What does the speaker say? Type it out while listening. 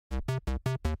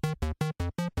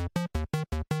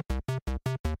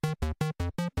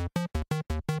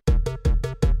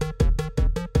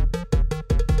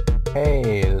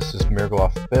Hey, this is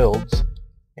mirglof builds,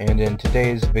 and in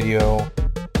today's video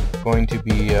I'm going to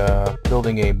be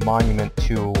building a monument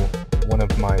to one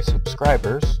of my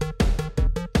subscribers.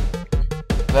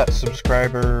 That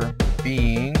subscriber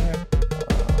being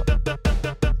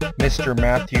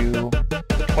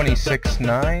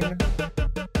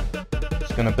MrMatthew269's.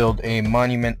 Just going to build a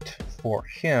monument for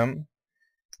him,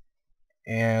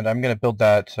 and I'm going to build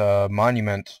that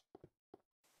monument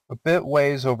a bit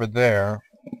ways over there.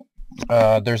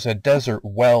 There's a desert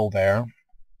well there,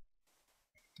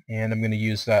 and I'm going to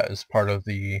use that as part of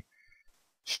the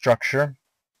structure,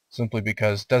 simply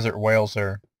because desert wells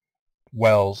are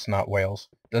not whales.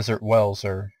 Desert wells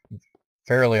are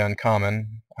fairly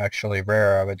uncommon, actually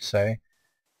rare, I would say.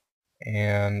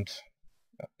 And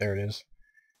there it is.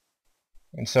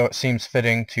 And so it seems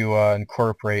fitting to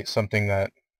incorporate something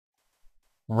that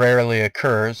rarely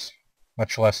occurs,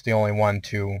 much less the only one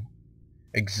to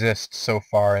exist so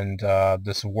far in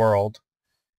this world,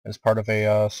 as part of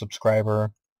a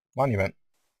subscriber monument.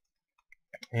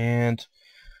 And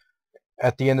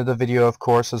at the end of the video, of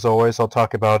course, as always, I'll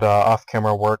talk about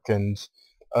off-camera work and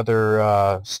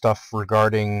other stuff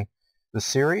regarding the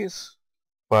series.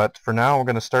 But for now, we're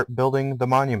going to start building the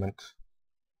monument.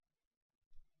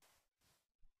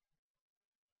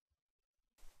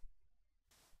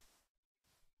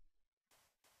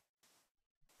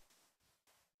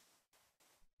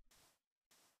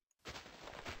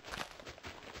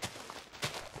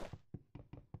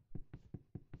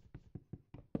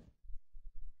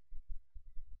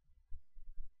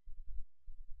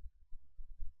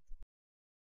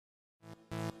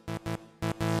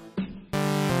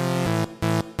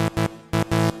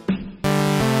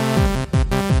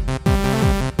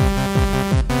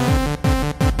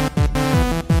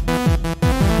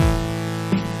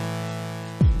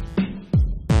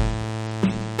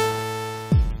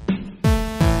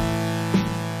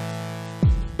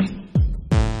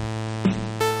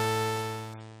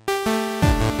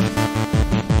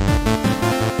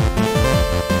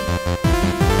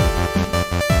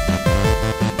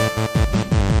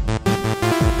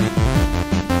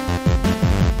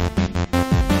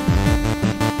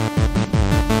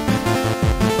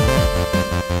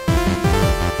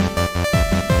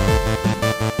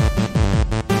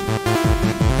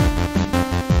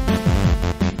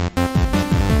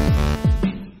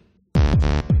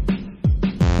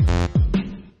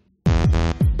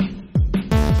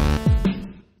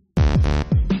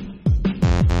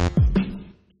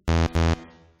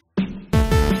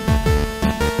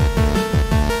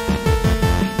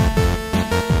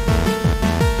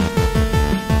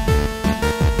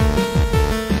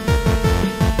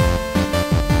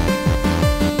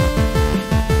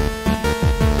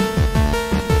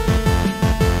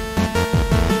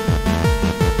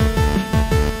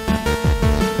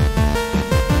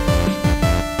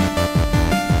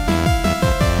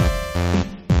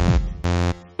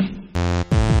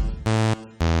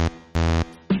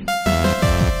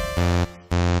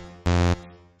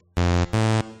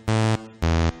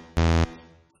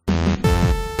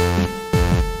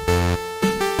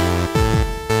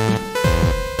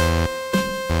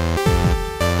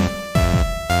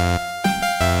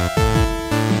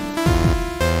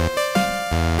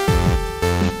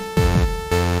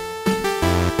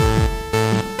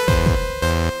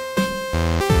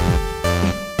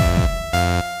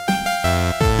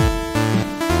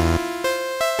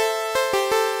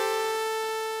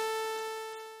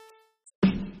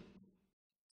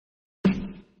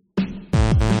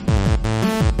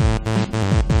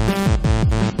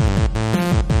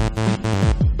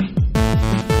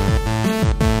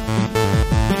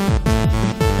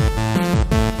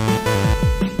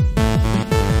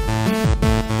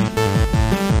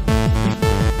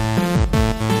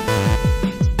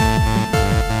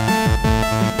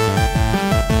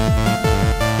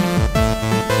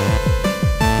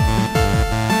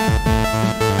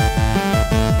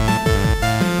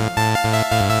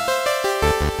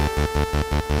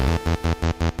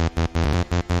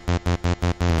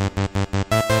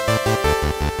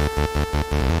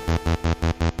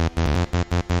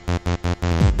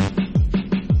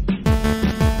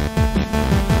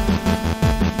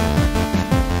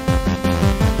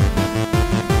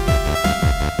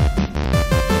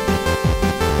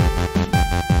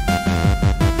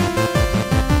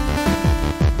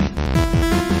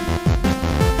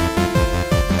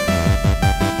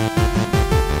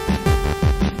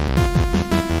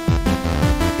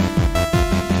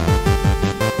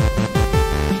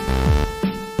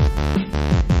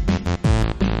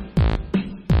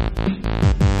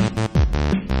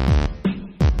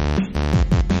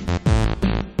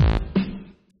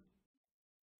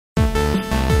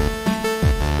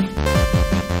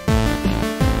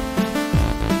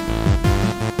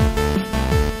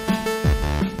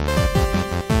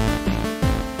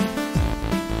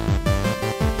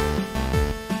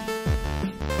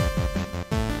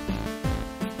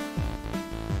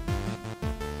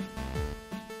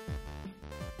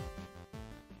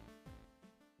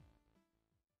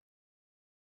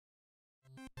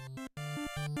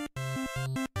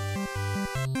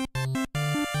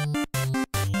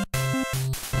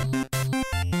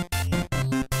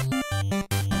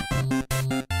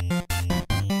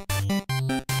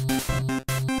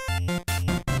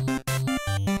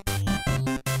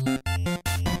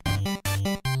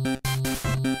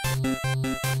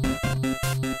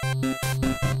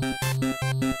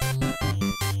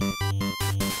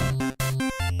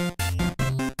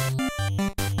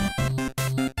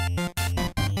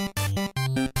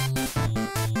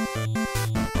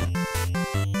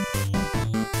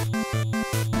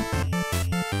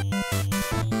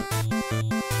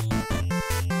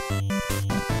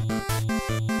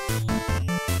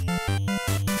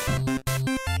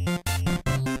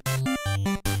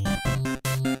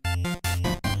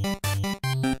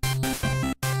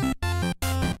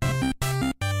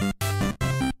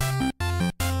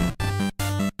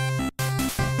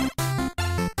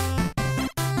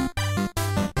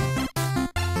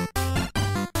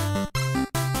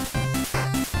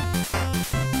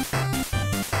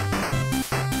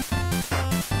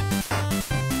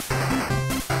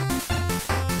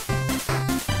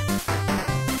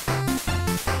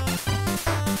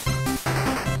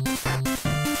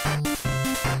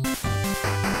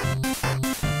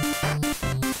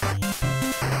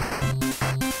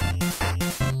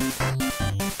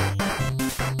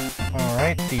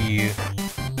 tonight the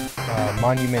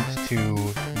monument to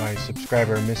my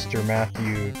subscriber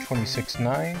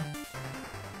MrMatthew269's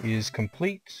is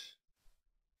complete,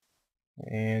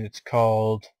 and it's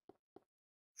called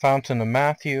Fountain of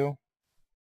Matthew.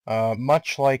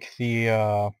 Much like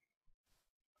the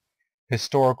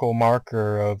historical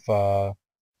marker of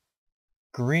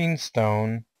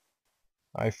Greenstone,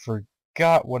 I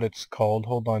forgot what it's called.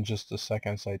 Hold on just a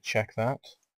second as I check that.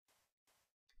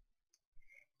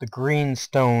 The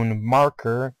Greenstone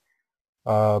marker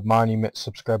monument,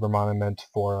 subscriber monument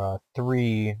for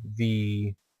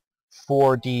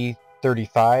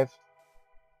 3v4d35.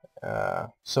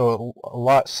 So a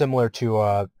lot similar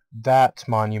to that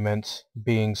monument,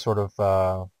 being sort of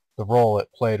the role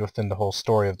it played within the whole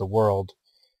story of the world,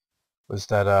 was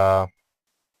that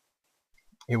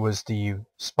it was the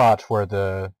spot where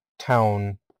the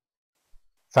town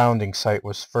founding site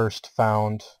was first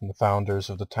found, and the founders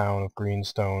of the town of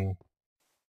Greenstone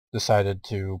decided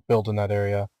to build in that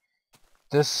area.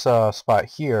 This spot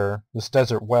here, this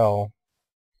desert well,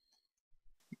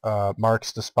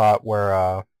 marks the spot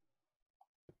where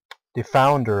the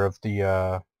founder of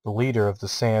the leader of the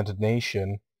Sand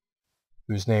Nation,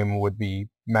 whose name would be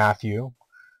Matthew,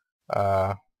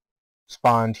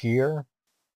 spawned here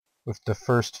with the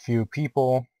first few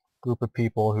people, group of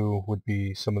people who would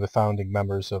be some of the founding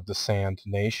members of the Sand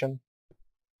Nation,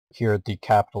 here at the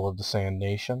capital of the Sand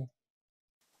Nation,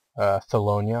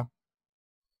 Thalonia.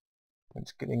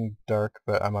 It's getting dark,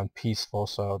 but I'm on peaceful,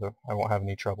 so I won't have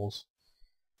any troubles.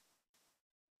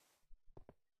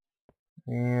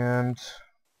 And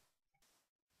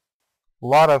a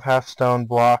lot of half-stone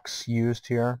blocks used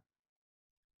here,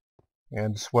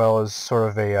 and as well as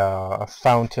sort of a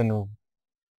fountain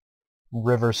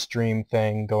river stream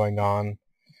thing going on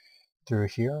through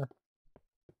here.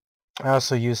 I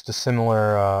also used a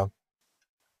similar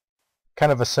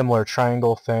kind of a similar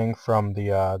triangle thing from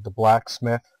the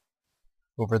blacksmith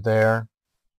over there,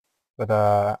 but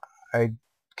I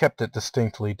kept it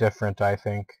distinctly different, I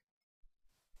think.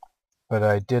 But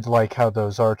I did like how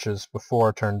those arches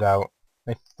before turned out.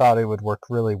 I thought it would work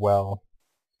really well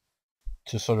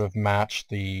to sort of match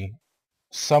the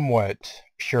somewhat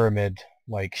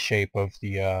pyramid-like shape of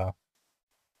the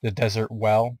desert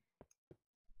well.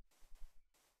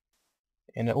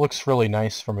 And it looks really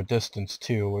nice from a distance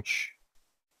too, which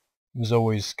is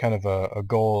always kind of a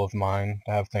goal of mine,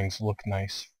 to have things look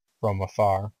nice from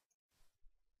afar.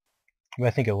 But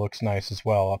I think it looks nice as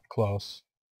well up close.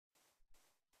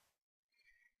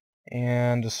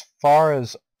 And as far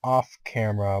as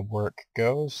off-camera work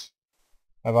goes,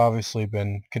 I've obviously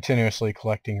been continuously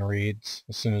collecting reeds.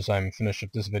 As soon as I'm finished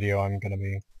with this video, I'm going to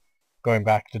be going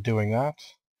back to doing that.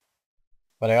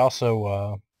 But I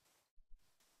also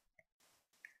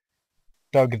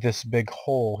dug this big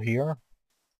hole here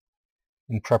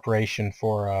in preparation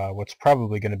for what's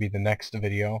probably going to be the next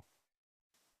video.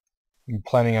 I'm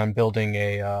planning on building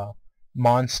a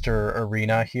monster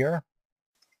arena here,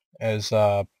 as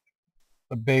a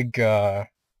big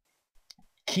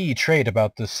key trait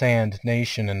about the Sand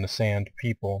Nation and the Sand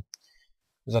people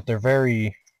is that they're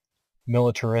very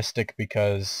militaristic,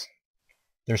 because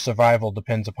their survival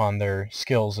depends upon their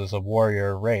skills as a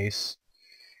warrior race,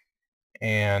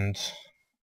 and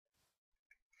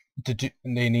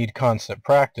they need constant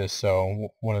practice. So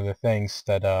one of the things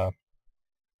that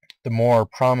the more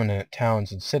prominent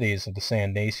towns and cities of the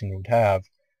Sand Nation would have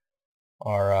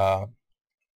are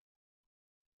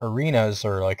arenas,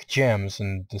 or like gyms,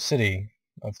 and the city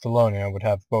of Thalonia would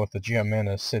have both a gym and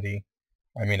a city.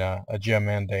 I mean a gym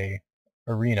and a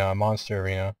arena, a monster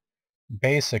arena.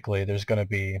 Basically there's going to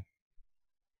be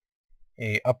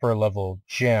a upper level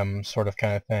gym sort of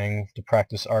kind of thing to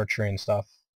practice archery and stuff,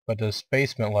 but this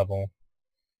basement level,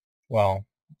 well,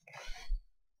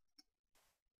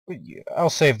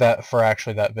 I'll save that for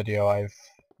actually that video. I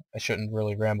shouldn't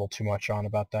really ramble too much on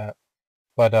about that.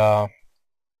 But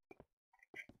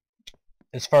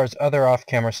as far as other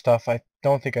off-camera stuff, I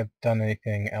don't think I've done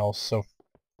anything else so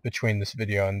between this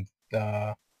video and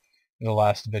the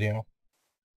last video.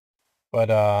 But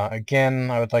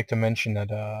again, I would like to mention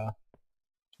that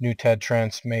New Ted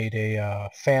Trance made a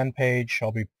fan page.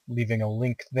 I'll be leaving a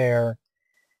link there,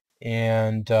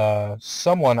 and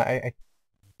someone, I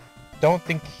don't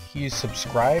think he's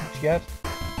subscribed yet,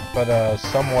 but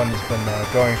someone has been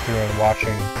going through and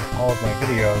watching all of my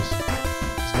videos.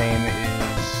 His name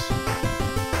is